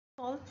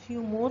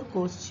Few more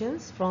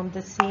questions from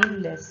the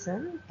same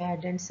lesson,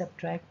 add and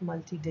subtract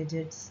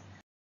multi-digits,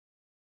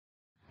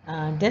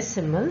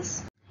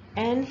 decimals.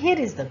 And here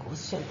is the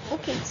question.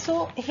 Okay,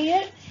 so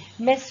here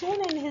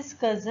Masoon and his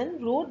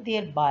cousin rode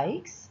their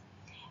bikes,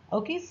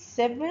 okay,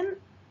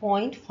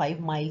 7.5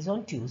 miles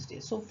on Tuesday.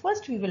 So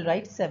first we will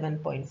write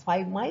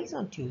 7.5 miles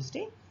on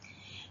Tuesday,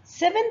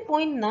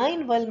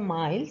 7.91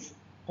 miles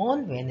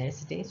on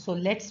Wednesday. So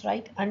let's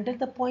write under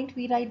the point,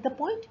 we write the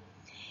point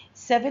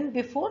 7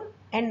 before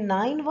and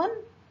 9 1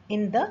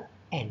 in the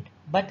end.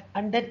 But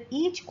under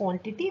each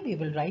quantity we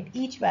will write,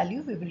 each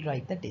value we will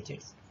write the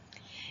digits.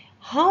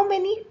 How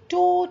many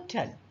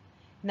total?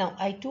 Now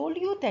I told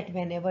you that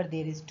whenever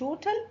there is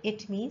total,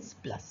 it means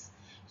plus.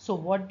 So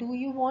what do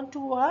you want to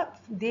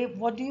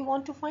what do you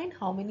want to find?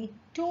 How many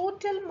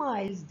total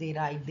miles they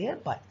ride their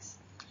bikes?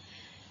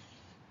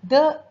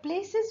 The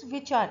places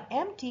which are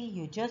empty,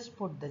 you just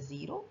put the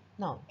 0.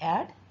 Now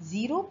add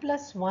 0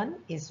 plus 1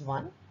 is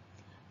 1.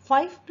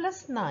 5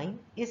 plus 9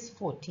 is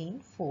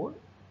 14. 4.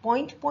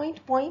 Point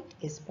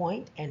is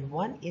point and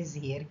 1 is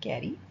here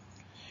carry.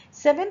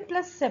 7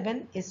 plus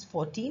 7 is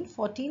 14.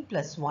 14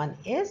 plus 1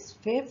 is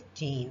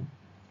 15.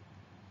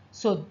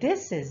 So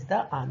this is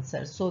the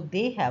answer. So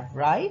they have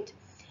right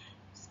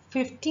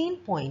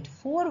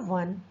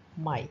 15.41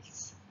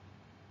 miles.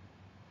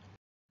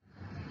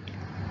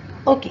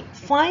 Okay,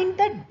 find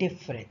the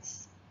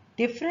difference.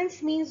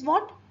 Difference means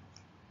what?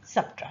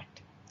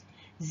 Subtract.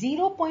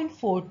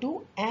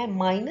 0.42 and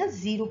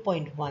minus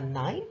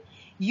 0.19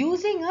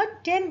 using a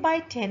 10 by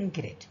 10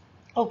 grid.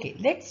 Okay,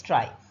 let's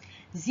try.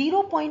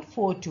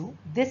 0.42,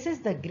 this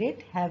is the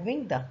grid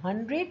having the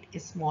 100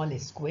 small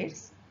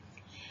squares.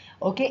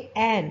 Okay,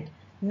 and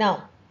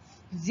now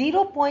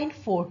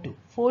 0.42,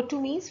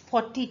 42 means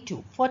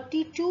 42.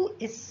 42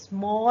 is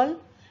small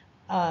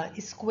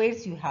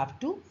squares you have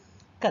to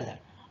color.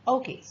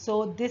 Okay,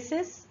 so this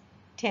is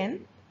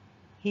 10.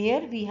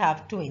 Here we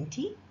have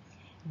 20.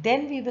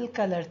 Then we will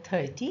color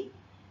 30.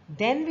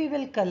 Then we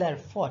will color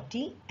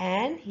 40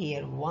 and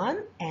here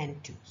 1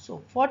 and 2.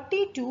 So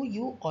 42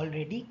 you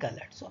already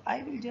colored. So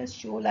I will just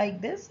show like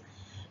this.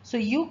 So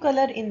you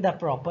color in the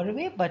proper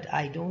way, but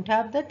I don't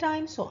have the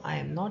time, so I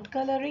am not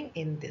coloring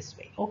in this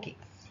way. Okay.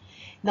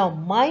 Now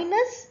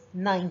minus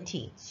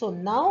 19. So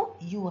now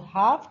you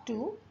have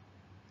to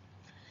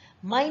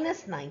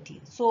minus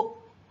 19. So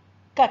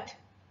cut.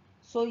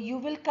 So you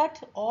will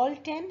cut all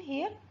 10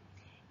 here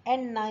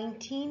and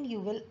 19 you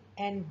will,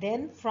 and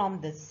then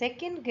from the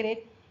second grid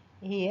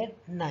here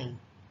 9.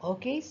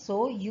 Okay,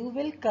 so you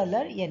will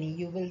color, yani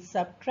you will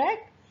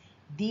subtract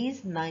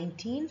these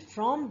 19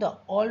 from the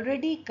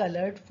already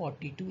colored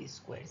 42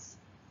 squares.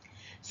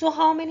 So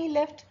how many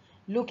left?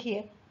 Look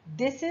here.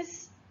 This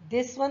is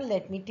this one.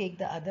 Let me take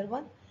the other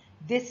one.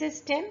 This is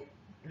 10,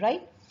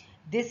 right?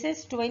 This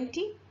is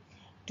 20,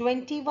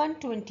 21,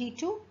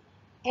 22,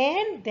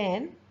 and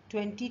then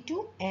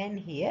 22 and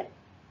here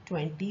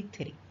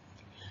 23.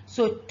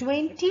 So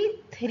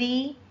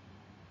 23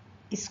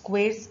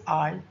 squares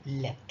are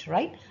left,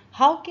 right?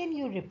 How can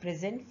you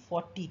represent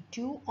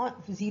 42 on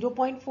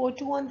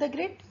 0.42 on the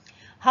grid?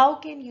 How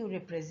can you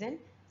represent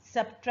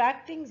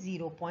subtracting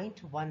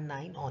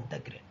 0.19 on the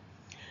grid?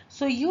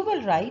 So you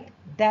will write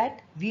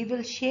that we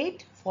will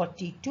shade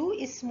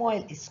 42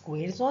 small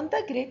squares on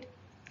the grid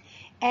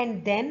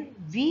and then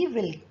we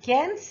will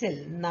cancel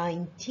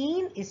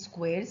 19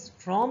 squares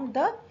from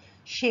the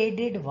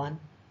shaded one.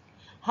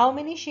 How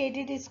many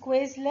shaded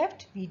squares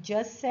left? We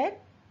just said.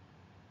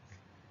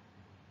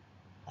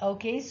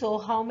 Okay, so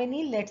how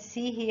many? Let's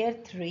see here,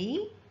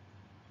 3.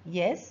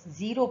 Yes,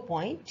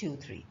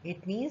 0.23.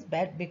 It means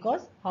that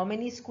because how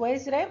many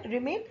squares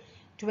remain?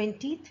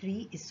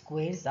 23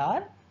 squares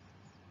are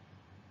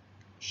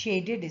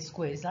shaded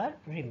squares are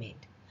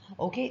remained.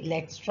 Okay,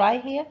 let's try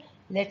here.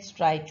 Let's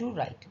try to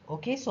write.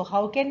 Okay, so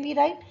how can we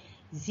write?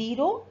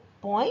 0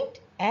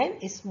 point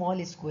and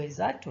small squares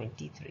are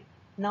 23.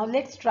 Now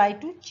let's try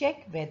to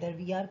check whether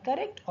we are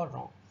correct or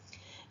wrong.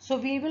 So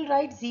we will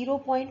write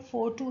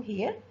 0.42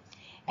 here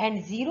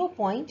and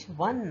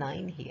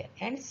 0.19 here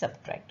and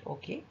subtract.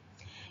 Okay,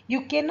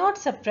 you cannot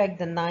subtract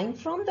the 9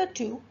 from the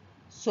 2.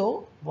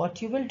 So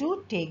what you will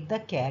do, take the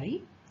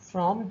carry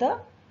from the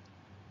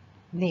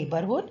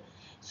neighborhood.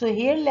 So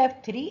here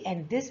left 3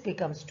 and this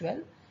becomes 12.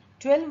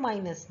 12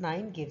 minus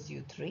 9 gives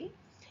you 3.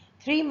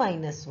 3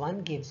 minus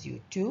 1 gives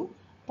you 2.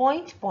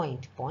 Point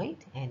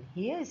and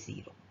here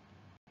 0.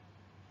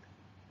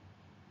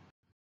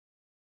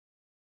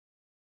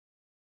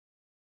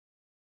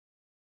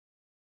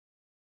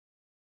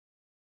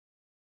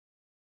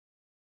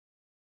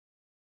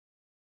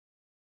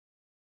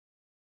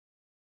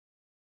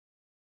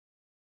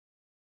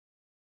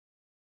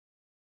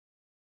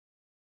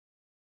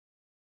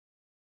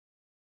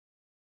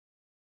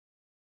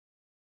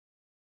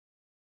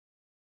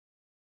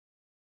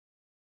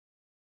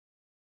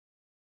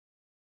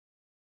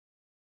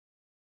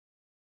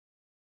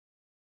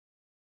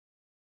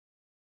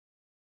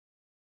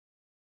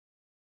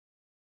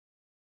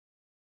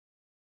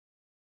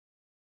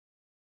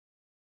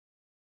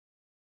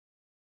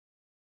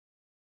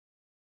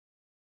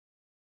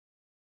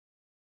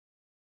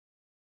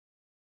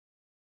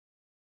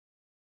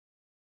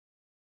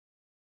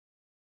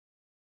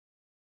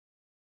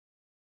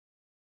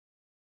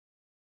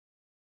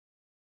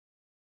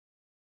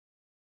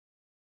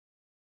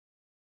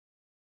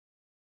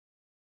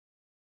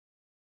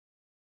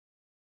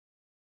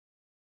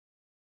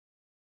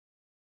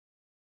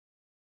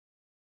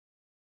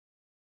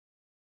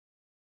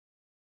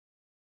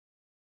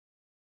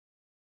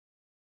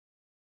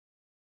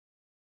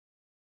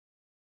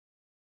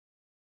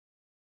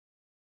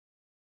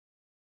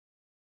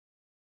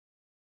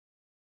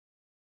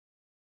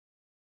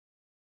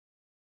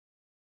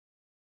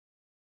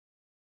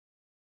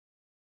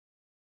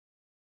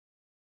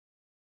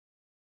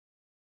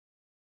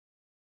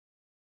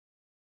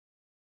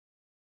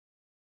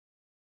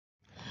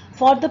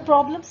 For the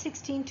problem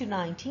 16 to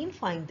 19,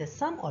 find the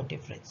sum or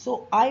difference.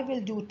 So I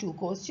will do 2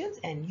 questions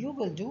and you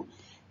will do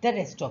the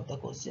rest of the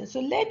questions.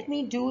 So let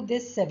me do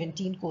this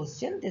 17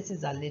 question. This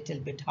is a little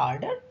bit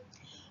harder.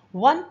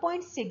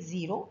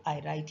 1.60,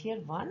 I write here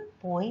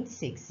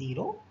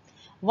 1.60,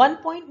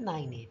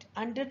 1.98.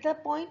 Under the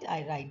point,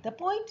 I write the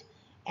point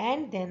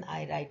and then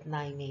I write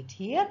 98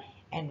 here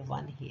and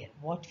 1 here.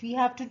 What we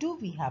have to do?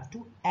 We have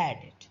to add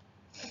it.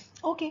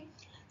 Okay,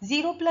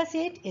 0 plus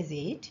 8 is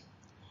 8.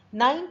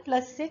 9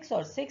 plus 6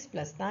 or 6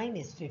 plus 9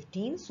 is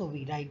 15. So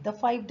we write the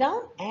 5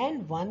 down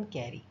and 1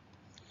 carry.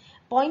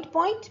 Point.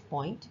 1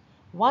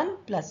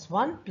 plus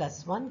 1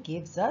 plus 1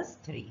 gives us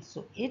 3.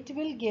 So it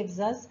will gives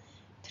us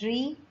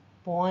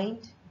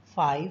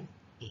 3.58.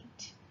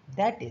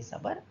 That is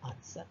our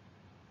answer.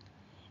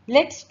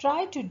 Let's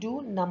try to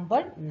do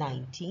number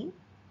 19.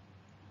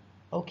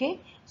 Okay.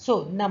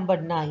 So number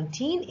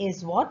 19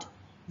 is what?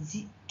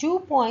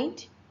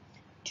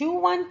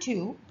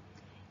 2.212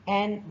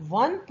 and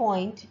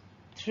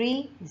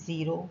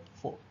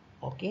 1.304.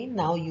 Okay,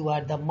 now you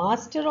are the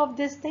master of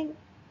this thing.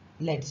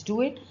 Let's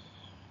do it.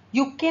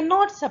 You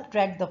cannot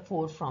subtract the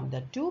 4 from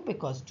the 2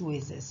 because 2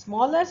 is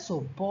smaller.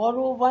 So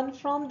borrow 1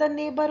 from the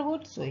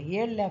neighborhood. So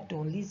here left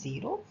only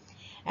 0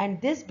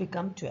 and this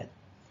become 12.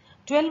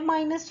 12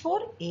 minus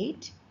 4,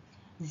 8.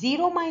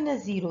 0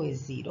 minus 0 is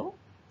 0.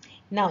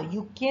 Now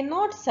you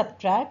cannot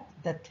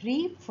subtract the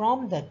 3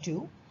 from the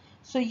 2.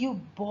 So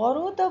you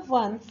borrow the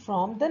 1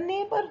 from the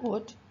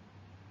neighborhood.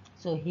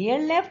 So here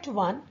left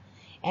 1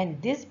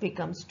 and this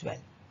becomes 12.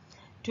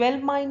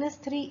 12 minus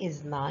 3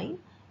 is 9.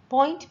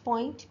 Point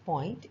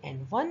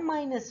and 1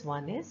 minus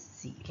 1 is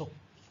 0.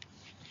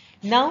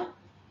 Now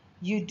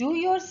you do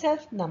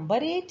yourself number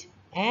 8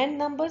 and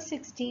number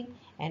 16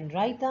 and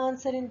write the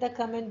answer in the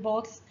comment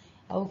box.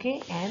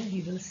 Okay, and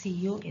we will see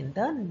you in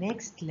the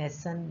next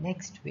lesson,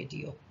 next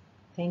video.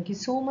 Thank you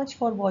so much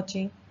for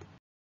watching.